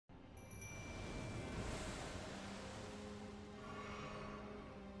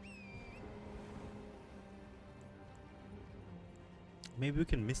Maybe we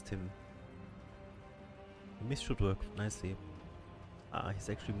can mist him. The mist should work nicely. Ah, he's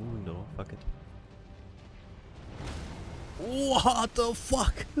actually moving though. Fuck it. What the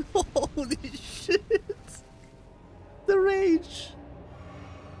fuck? Holy shit! The rage!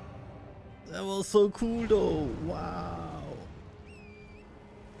 That was so cool though. Wow.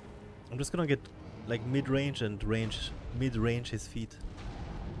 I'm just gonna get like mid-range and mid-range his feet.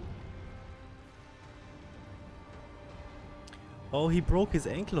 Oh, he broke his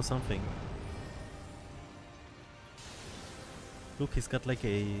ankle or something. Look, he's got like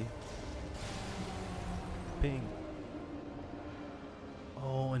a ping.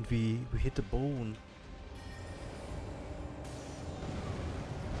 Oh, and we hit the bone.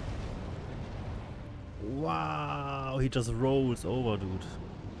 Wow, he just rolls over, dude.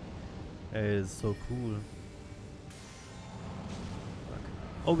 That is so cool. Fuck.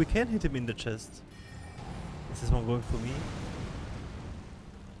 Oh, we can hit him in the chest. Is this one going for me?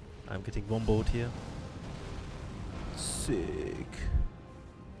 I'm getting womboed here. Sick.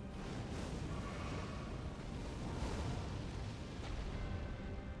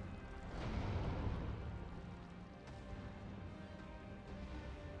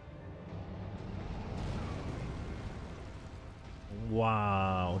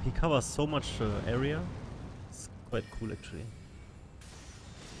 Wow, he covers so much area. It's quite cool actually.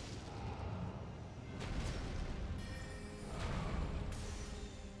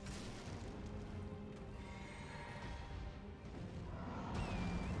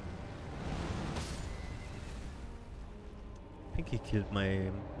 I think he killed my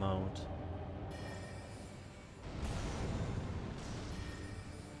mount.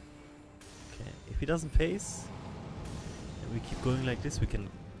 Okay, if he doesn't face, and we keep going like this, we can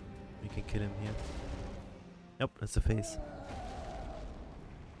kill him here. Yep, that's the face.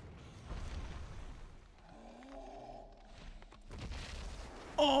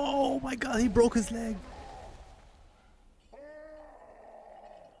 Oh my god, he broke his leg.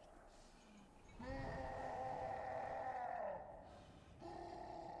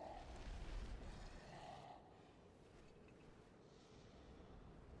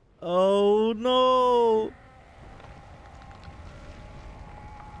 Oh no!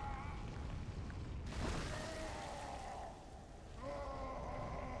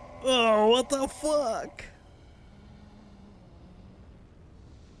 Oh, what the fuck?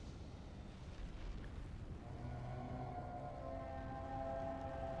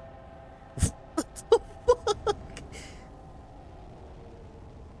 What the fuck?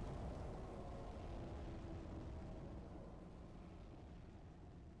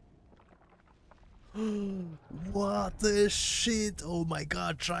 What the shit? Oh my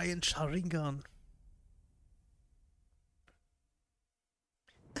god, giant Sharingan.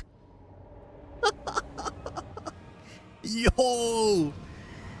 Yo!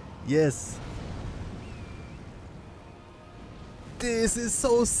 Yes. This is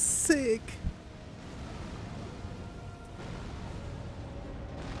so sick.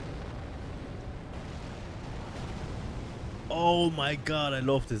 Oh my god, I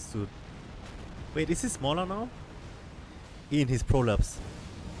love this dude. Wait, is he smaller now? In his prolapse.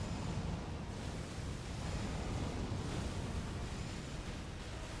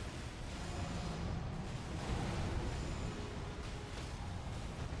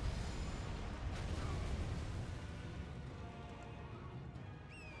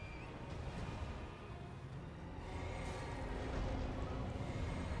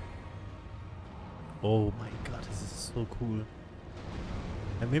 Oh my god, this is so cool.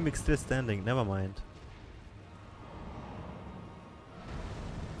 And Mimic's still standing, never mind.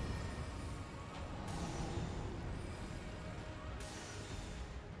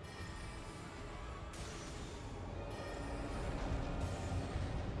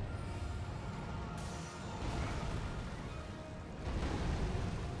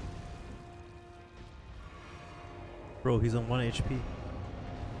 Bro, he's on 1 HP.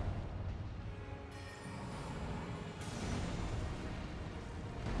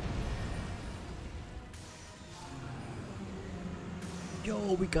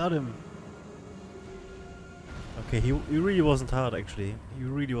 Yo, we got him. Okay, he really wasn't hard actually. He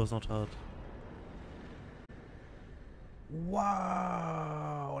really was not hard.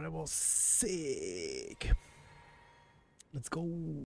 Wow, that was sick. Let's go.